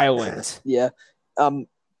violent. Yeah.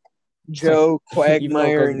 Joe,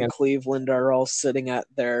 Quagmire, and against... Cleveland are all sitting at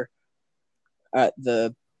their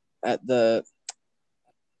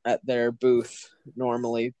booth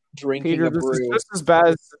normally, drinking Peter, a brew.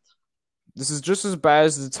 This is just as bad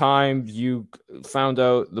as the time you found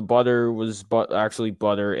out the butter was actually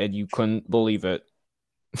butter and you couldn't believe it.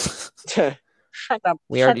 Shut up.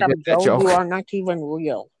 We already did that joke. You are not even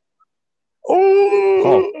real.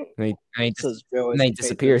 Oh! And he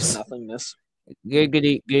disappears. Nothingness.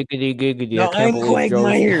 Giggity, giggity, giggity. No, I'm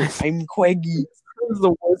Quagmire. I'm Quaggy. This is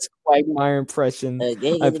the worst Quagmire impression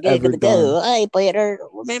I've ever done. Hey, Peter,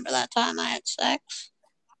 remember that time I had sex?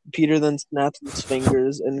 Peter then snaps his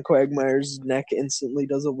fingers, and Quagmire's neck instantly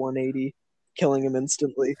does a 180, killing him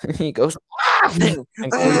instantly. He goes, ah! And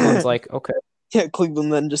Cleveland's like, okay. Yeah,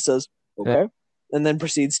 Cleveland then just says, okay, and then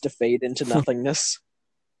proceeds to fade into nothingness.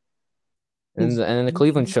 And then the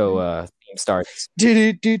Cleveland show theme starts.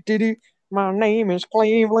 My name is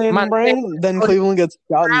Cleveland Brown. Then Cleveland gets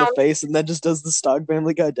shot in the face, and then just does the stock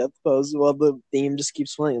Family Guy death pose while the theme just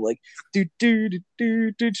keeps playing, like do do do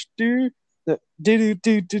do do do do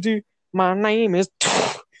do do do. My name is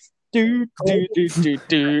do do do do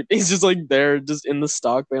do. He's just like there, just in the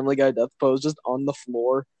stock Family Guy death pose, just on the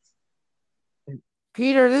floor.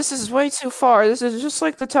 Peter, this is way too far. This is just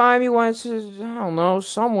like the time you went to, I don't know,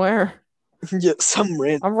 somewhere. Yeah, some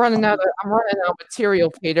random. I'm running out of material,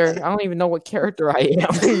 Peter. I don't even know what character I am.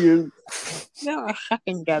 You're a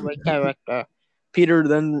secondary character. Peter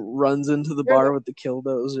then runs into the bar with the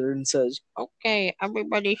killdozer and says, okay,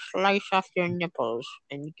 everybody slice off your nipples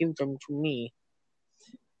and give them to me.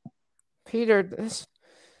 Peter,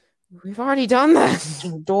 we've already done that.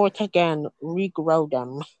 Do it again. Regrow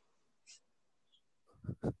them.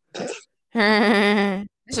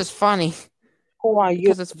 This is funny. Who are you?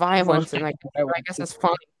 Because it's violence, and I guess it's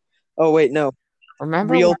funny. Oh, wait, no.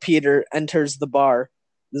 Remember? Real Peter enters the bar.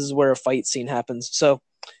 This is where a fight scene happens. So,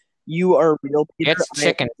 you are real Peter. It's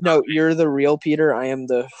chicken. No, you're the real Peter. I am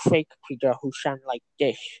the fake Peter who sound like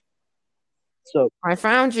this. So, I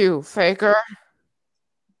found you, faker.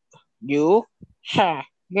 You? Ha!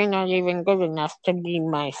 You're not even good enough to be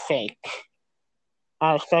my fake.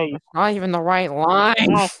 I'll show you. Not even the right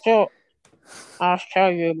line. I'll show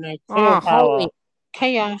you my true power.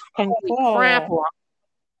 Chaos control. Crap.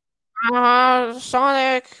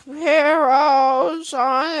 Sonic Heroes.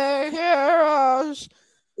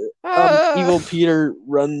 Evil Peter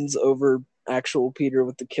runs over actual Peter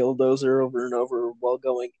with the killdozer over and over while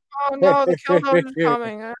going, oh no, the killdozer's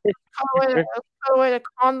coming. Conway.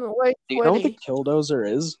 Do you know what the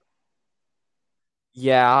killdozer is?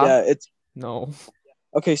 Yeah. Yeah, it's... No.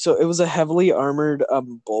 Okay, so it was a heavily armored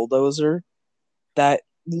bulldozer that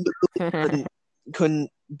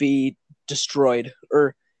couldn't be destroyed,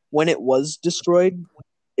 or when it was destroyed,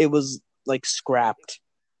 it was like scrapped.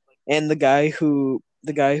 And the guy who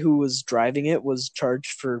was driving it was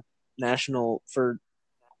charged for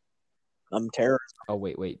terror. Oh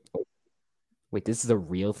wait, this is a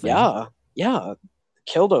real thing. Yeah,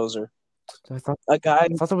 killdozer. I thought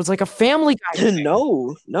that was like a Family Guy thing.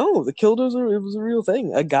 No, the killdozer, it was a real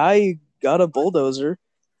thing. A guy got a bulldozer,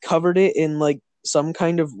 covered it in like some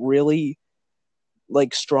kind of really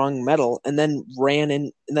like strong metal, and then ran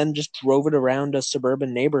in, and then just drove it around a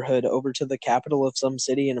suburban neighborhood over to the capital of some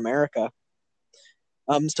city in America.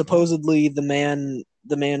 Supposedly the man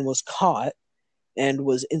was caught and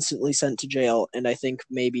was instantly sent to jail, and I think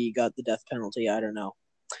maybe got the death penalty. I don't know.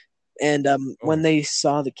 And when they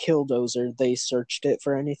saw the killdozer, they searched it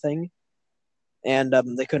for anything, and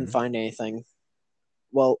they couldn't find anything.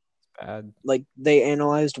 Well, bad. Like they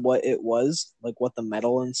analyzed what it was, like what the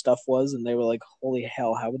metal and stuff was, and they were like, "Holy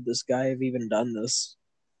hell! How would this guy have even done this?"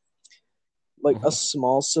 Like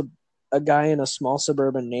a guy in a small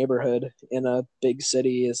suburban neighborhood in a big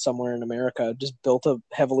city somewhere in America just built a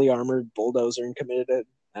heavily armored bulldozer and committed an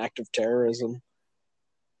act of terrorism.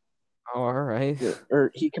 Oh, all right.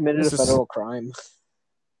 Or he committed a federal crime.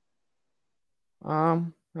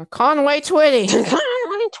 Conway Twitty.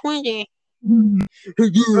 Conway Twitty.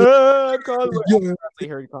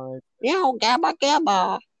 Conway. Yo, Gabba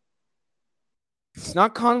Gabba. It's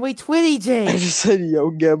not Conway Twitty, Jay. I just said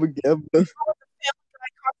yo, Gabba Gabba.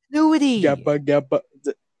 Continuity. Gabba Gabba.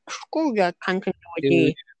 Screw your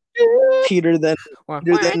continuity. Peter then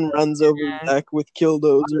runs over back with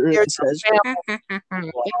killdozer and says,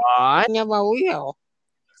 "What? Never will."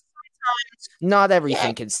 sometimes not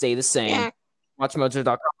everything can stay the same. Yeah.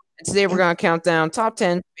 WatchMojo.com. And today we're going to count down top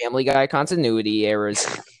 10 Family Guy continuity errors.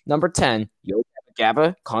 Number 10, Yo Gabba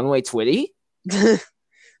Gabba, Conway Twitty.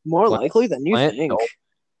 More likely than you think.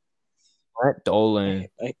 Planet Dolan.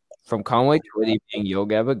 From Conway Twitty being Yo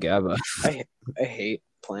Gabba Gabba. I hate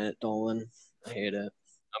Planet Dolan. I hate it.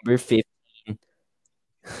 Number 15.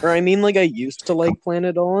 Or I mean, like, I used to like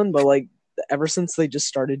Planet Dolan, but like ever since they just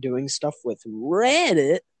started doing stuff with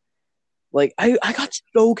Reddit, like I got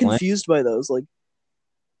so confused by those. Like,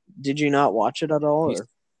 did you not watch it at all? Or?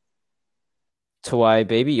 To why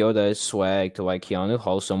Baby Yoda is swag, to why Keanu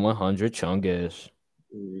wholesome 100 chungus.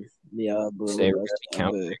 Yeah, bro. Say that's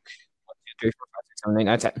count. 1, 2, 3, 4, 5, 6, 7, 8,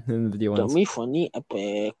 9, 10. The video ends. Dummy funny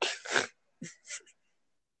epic.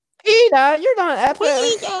 Peter, you're not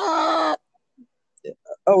epic. Peter!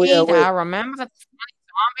 Oh yeah, Peter, wait. remember the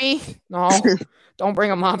zombie? No, don't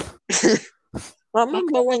bring him up.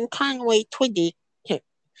 Remember when Conway Twitty?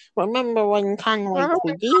 Remember when Conway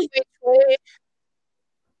Twitty?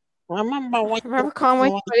 Remember when Conway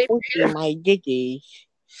Twitty, my diggy?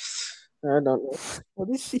 I don't know. What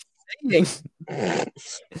is she saying? I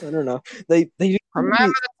don't know. They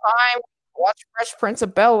remember the time we watched Fresh Prince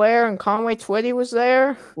of Bel-Air and Conway Twitty was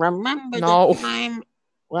there? Remember the time?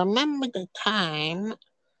 Remember the time?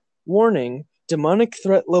 Warning: demonic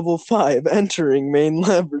threat level 5 entering main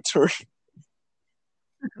laboratory.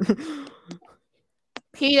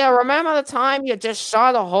 Peter, remember the time you just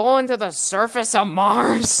shot a hole into the surface of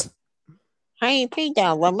Mars? Hey,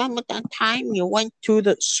 Peter, remember the time you went to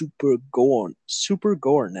the Super Gore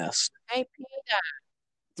nest? Hey, Peter,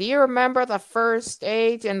 do you remember the first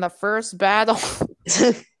stage in the first battle?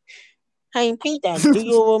 Hey, Peter, do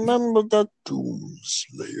you remember the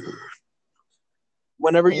Doomslayer?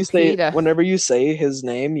 Whenever you say his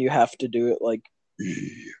name, you have to do it like.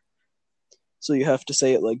 So you have to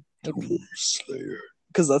say it like Doomslayer,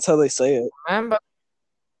 because that's how they say it.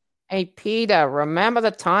 Hey, Peter, remember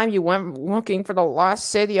the time you went looking for the lost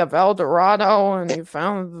city of El Dorado and you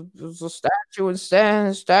found the statue instead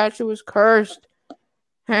and the statue was cursed?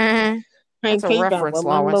 That's hey, a Peter, reference,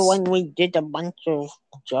 remember Lois. when we did a bunch of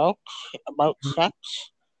jokes about sex?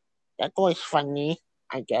 That was funny,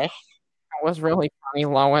 I guess. That was really funny,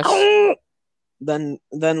 Lois. Then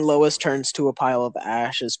Lois turns to a pile of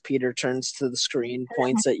ash as Peter turns to the screen,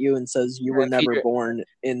 points at you, and says, "You were never born,"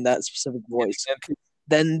 in that specific voice.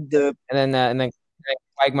 Then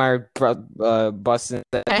Quagmire busts in.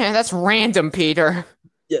 That's random, Peter.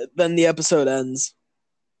 Yeah. Then the episode ends.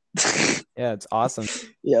 Yeah, it's awesome.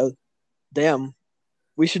 Yeah. Damn.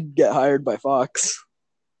 We should get hired by Fox.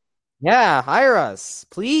 Yeah, hire us,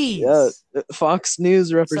 please. Yeah, Fox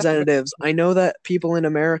News representatives. I know that people in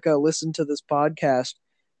America listen to this podcast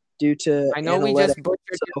due to. I know we just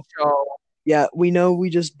butchered your show. Yeah, we know we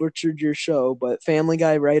just butchered your show, but Family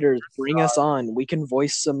Guy writers, bring us on. We can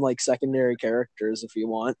voice some like secondary characters if you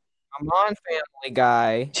want. Come on, Family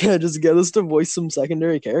Guy. Yeah, just get us to voice some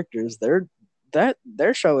secondary characters. Their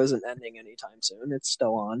show isn't ending anytime soon. It's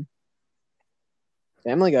still on.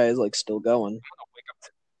 Family Guy is like still going.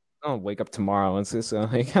 I'll wake up tomorrow and just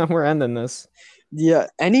like we're ending this. Yeah,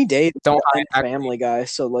 any day. Don't Family Guy.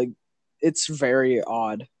 So like, it's very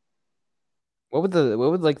odd. What would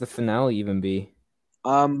the finale even be?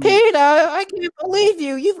 Peter, I can't believe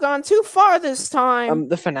you. You've gone too far this time.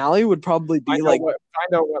 The finale would probably be find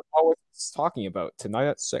out what Lois is talking about tonight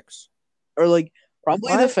at 6. Or like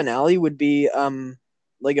probably the finale would be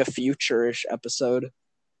like a future-ish episode.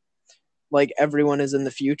 Like everyone is in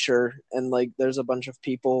the future and like there's a bunch of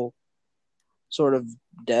people sort of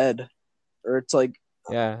dead. Or it's like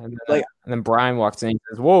and then Brian walks in and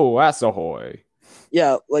says, "Whoa, that's ahoy."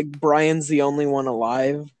 Yeah, like Brian's the only one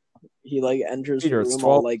alive. He like enters Peter, the room it's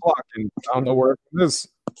 12 like o'clock and I don't know where it is.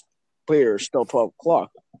 Peter, it's still 12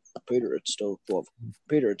 o'clock. Peter, it's still 12.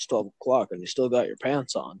 Peter, it's 12 o'clock and you still got your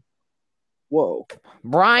pants on. Whoa.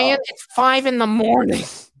 Brian, it's 5 a.m.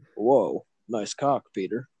 Whoa. Nice cock,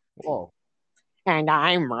 Peter. Whoa. And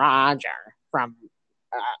I'm Roger from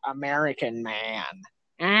American Man.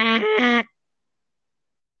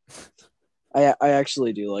 I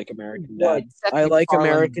actually do like American Dad. I like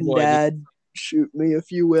American Dad. Shoot me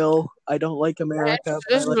if you will. I don't like America.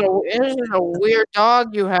 This is a weird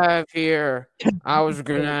dog you have here. I was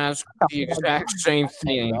gonna ask the exact same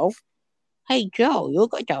thing. Hey Joe, you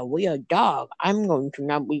got a weird dog. I'm going to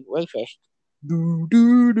not be racist.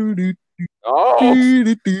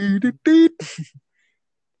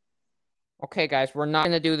 Okay, guys, we're not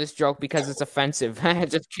gonna do this joke because it's offensive.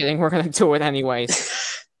 Just kidding. We're gonna do it anyways.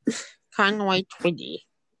 Conway Twitty.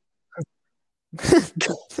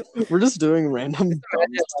 We're just doing random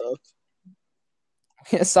stuff.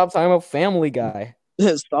 Stop talking about Family Guy.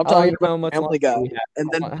 Stop How talking about how about much Family longer do Guy. we have? And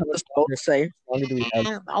then How much just both say, longer do we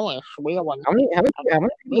have? I wish we were.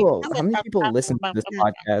 How many people listen to this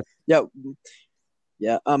podcast?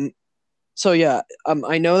 yeah. So yeah,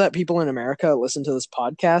 I know that people in America listen to this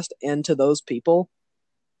podcast, and to those people,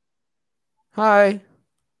 Hi.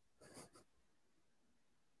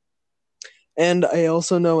 and I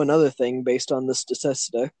also know another thing based on the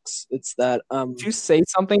statistics. It's that Did you say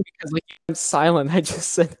something? Because like you went silent. I just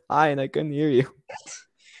said hi and I couldn't hear you.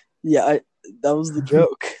 yeah, that was the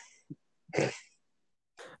joke.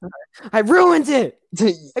 I ruined it.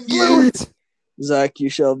 I blew it. Zach, you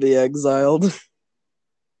shall be exiled.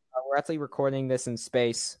 We're actually recording this in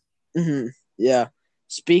space. Mm-hmm. Yeah.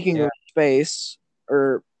 Speaking of space,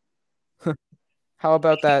 or how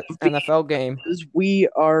about that NFL game? We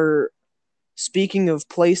are speaking of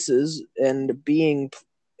places and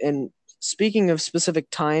speaking of specific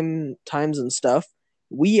times and stuff.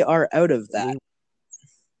 We are out of that.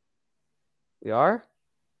 We are?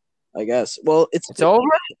 I guess. Well, it's over.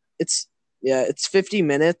 It's 50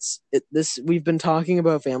 minutes. We've been talking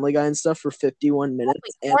about Family Guy and stuff for 51 minutes,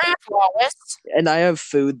 and I have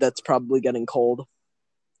food that's probably getting cold.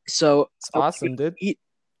 So it's awesome, dude. Eat.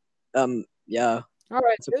 Yeah. All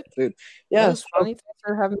right, good food. Yeah. That was funny. Thanks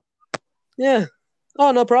for having. Yeah.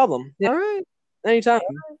 Oh, no problem. Yeah. All right. Anytime.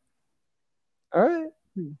 All right.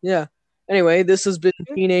 Yeah. Anyway, this has been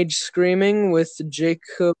Teenage Screaming with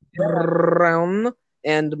Jacob Brown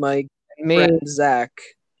and my friend Zach.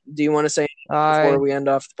 Do you want to say anything before we end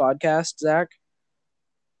off the podcast, Zach?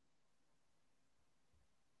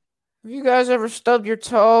 Have you guys ever stubbed your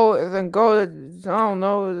toe and then go to, I don't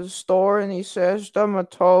know, the store and he says, stub my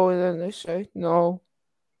toe, and then they say, no.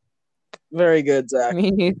 Very good, Zach. I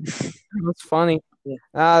mean, that's funny. Yeah.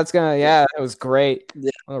 It was great. Yeah.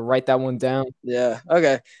 I'm going to write that one down. Yeah.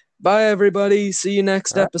 Okay. Bye, everybody. See you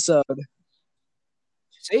next episode.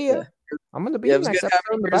 See ya. Yeah. I'm going to be in the next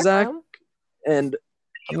episode in the background. Zach. And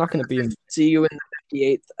I'm not going to be in. See you in the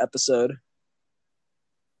 58th episode.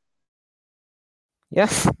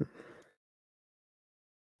 Yes.